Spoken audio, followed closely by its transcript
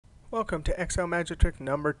Welcome to Excel Magic Trick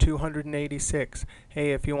number 286.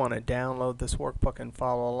 Hey, if you want to download this workbook and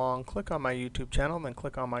follow along, click on my YouTube channel, then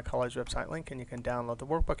click on my college website link, and you can download the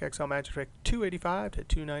workbook Excel Magic Trick 285 to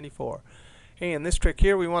 294. Hey, in this trick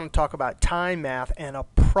here, we want to talk about time math and a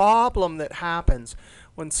problem that happens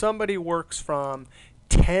when somebody works from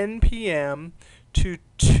 10 p.m. to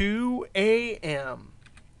 2 a.m.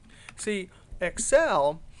 See,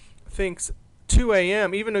 Excel thinks 2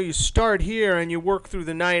 a.m., even though you start here and you work through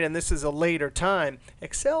the night and this is a later time,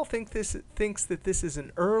 Excel thinks that this is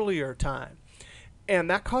an earlier time. And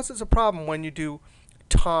that causes a problem when you do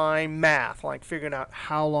time math, like figuring out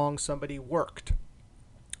how long somebody worked.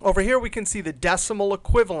 Over here we can see the decimal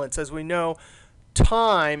equivalents. As we know,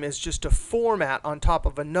 time is just a format on top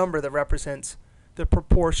of a number that represents the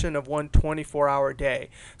proportion of one 24-hour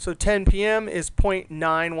day. So 10 p.m. is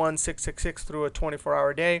 0.91666 through a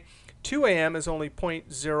 24-hour day. 2 a.m. is only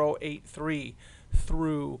 0.083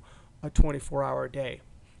 through a 24-hour day.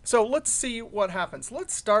 So let's see what happens.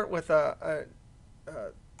 Let's start with a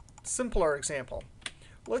simpler example.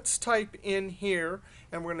 Let's type in here,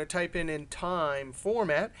 and we're going to type in time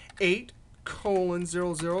format,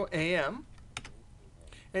 8:00 a.m.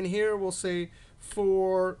 And here we'll say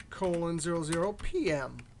 4:00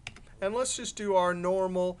 p.m. And let's just do our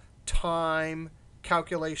normal time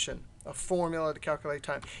calculation. A formula to calculate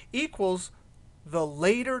time equals the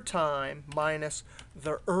later time minus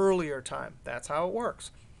the earlier time. That's how it works.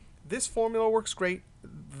 This formula works great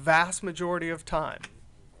vast majority of time.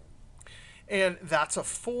 And that's a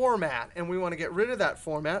format. And we want to get rid of that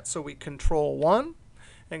format. So we Control 1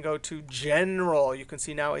 and go to General. You can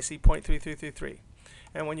see now I see 0.3333.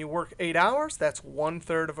 And when you work 8 hours, that's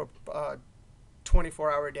 1/3 of a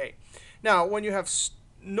 24-hour day. Now, when you have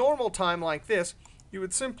normal time like this, you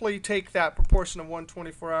would simply take that proportion of one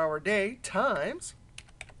 24-hour day times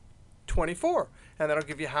 24. And that'll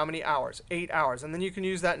give you how many hours? 8 hours. And then you can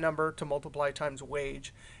use that number to multiply times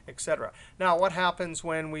wage, etc. Now, what happens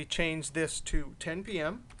when we change this to 10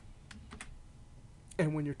 p.m.?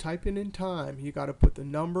 And when you're typing in time, you got to put the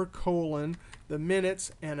number, colon, the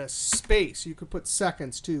minutes, and a space. You could put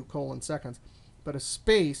seconds too, colon seconds. But a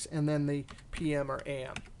space, and then the p.m. or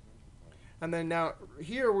a.m. And then now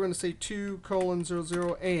here we're going to say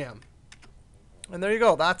 2:00 a.m. And there you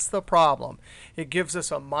go. That's the problem. It gives us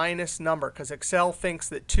a minus number because Excel thinks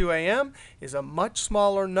that 2 a.m. is a much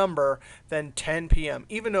smaller number than 10 p.m.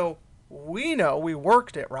 Even though we know we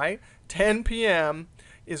worked it, right? 10 p.m.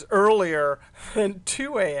 is earlier than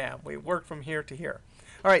 2 a.m. We worked from here to here.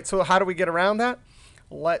 All right, so how do we get around that?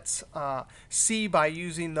 Let's see by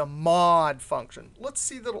using the mod function. Let's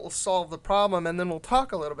see that it will solve the problem, and then we'll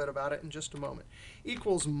talk a little bit about it in just a moment.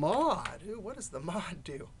 Equals mod. Ooh, what does the mod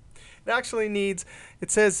do? It actually needs,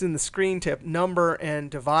 it says in the screen tip, number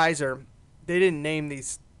and divisor. They didn't name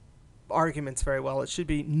these arguments very well. It should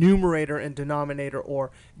be numerator and denominator,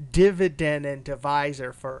 or dividend and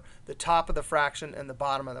divisor for the top of the fraction and the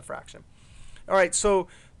bottom of the fraction. All right, so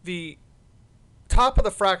the top of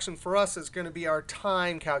the fraction for us is going to be our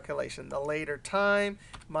time calculation, the later time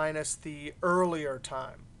minus the earlier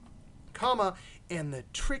time, comma, and the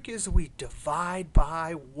trick is we divide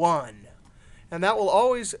by 1. And that will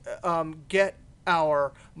always get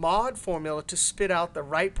our mod formula to spit out the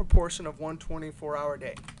right proportion of one 24-hour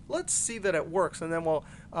day. Let's see that it works, and then we'll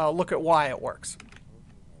look at why it works.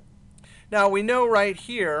 Now, we know right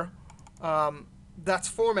here that's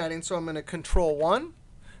formatting, so I'm going to Control 1.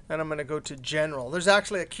 And I'm going to go to General. There's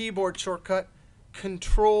actually a keyboard shortcut,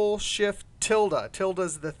 Control-Shift-tilde. Tilde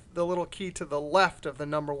is the little key to the left of the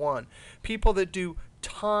number 1. People that do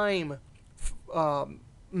time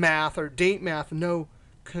math or date math know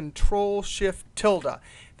Control-Shift-tilde.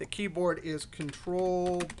 The keyboard is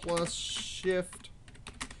Control plus Shift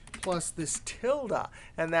plus this tilde.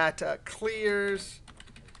 And that clears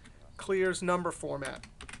number format.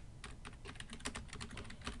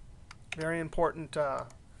 Very important.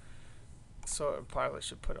 So I probably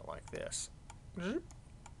should put it like this.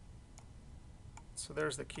 So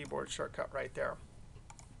there's the keyboard shortcut right there.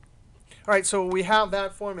 All right, so we have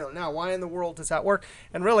that formula. Now, why in the world does that work?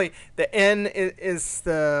 And really, the n is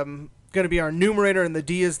going to be our numerator, and the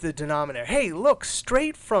d is the denominator. Hey, look,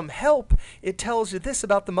 straight from help, it tells you this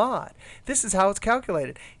about the mod. This is how it's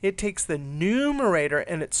calculated. It takes the numerator,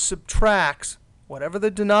 and it subtracts whatever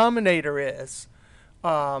the denominator is.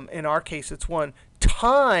 In our case, it's 1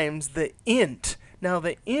 times the int. Now,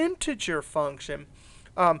 the integer function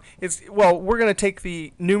is, well, we're going to take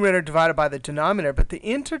the numerator divided by the denominator, but the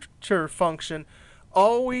integer function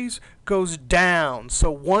always goes down.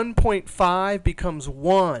 So 1.5 becomes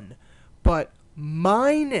 1, but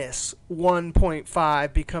minus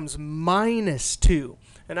 1.5 becomes minus 2.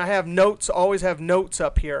 And I have notes, always have notes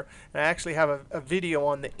up here. And I actually have a video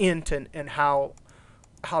on the int and how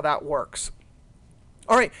that works.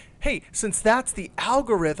 All right, hey, since that's the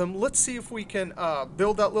algorithm, let's see if we can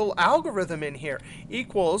build that little algorithm in here.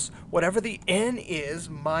 Equals whatever the n is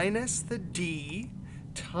minus the d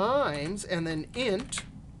times, and then int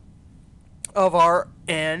of our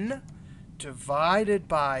n divided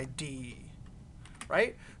by d.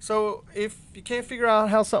 Right? So if you can't figure out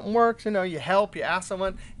how something works, you help, you ask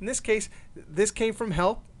someone. In this case, this came from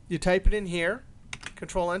help. You type it in here,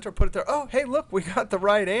 Control Enter, put it there. Oh, hey, look, we got the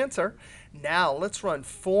right answer. Now let's run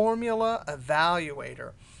Formula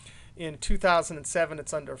Evaluator. In 2007,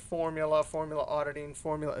 it's under Formula, Formula Auditing,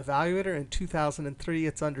 Formula Evaluator. In 2003,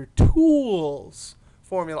 it's under Tools,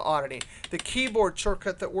 Formula Auditing. The keyboard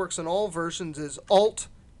shortcut that works in all versions is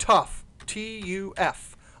Alt-Tuf,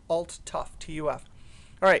 T-U-F, Alt-Tuf, T-U-F.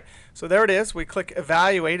 All right, so there it is. We click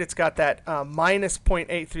Evaluate. It's got that minus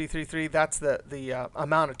 0.8333. That's the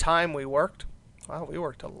amount of time we worked. Wow, we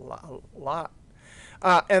worked a lot.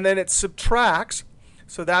 And then it subtracts.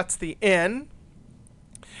 So that's the n.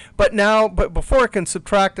 But before it can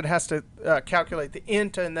subtract, it has to calculate the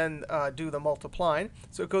int and then do the multiplying.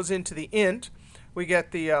 So it goes into the int. We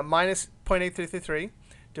get the minus 0.8333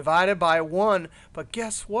 divided by 1. But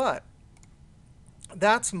guess what?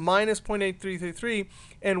 That's minus 0.8333.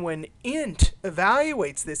 And when int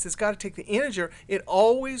evaluates this, it's got to take the integer. It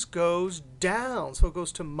always goes down. So it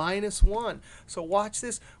goes to minus 1. So watch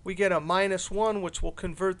this. We get a minus 1, which will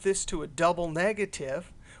convert this to a double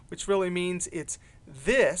negative, which really means it's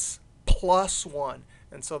this plus 1.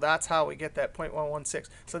 And so that's how we get that 0.116.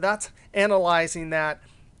 So that's analyzing that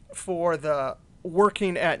for the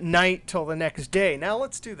working at night till the next day. Now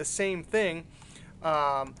let's do the same thing.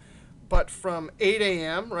 But from 8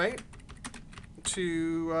 a.m., right,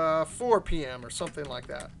 to 4 p.m. or something like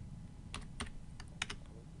that.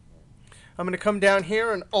 I'm going to come down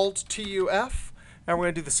here and Alt-TUF, and we're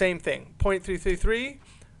going to do the same thing. 0.333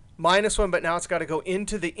 minus 1, but now it's got to go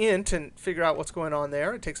into the int and figure out what's going on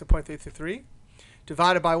there. It takes a 0.333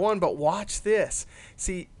 divided by 1, but watch this.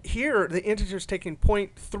 See, here the integer is taking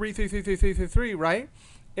 0.333333, right?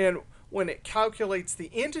 And when it calculates the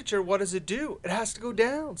integer, what does it do? It has to go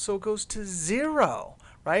down. So it goes to 0,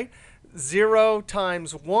 right? 0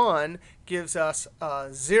 times 1 gives us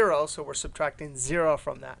 0. So we're subtracting 0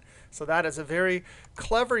 from that. So that is a very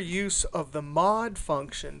clever use of the mod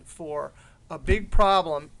function for a big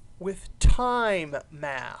problem with time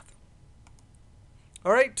math.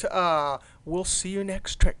 All right, we'll see you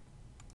next trick.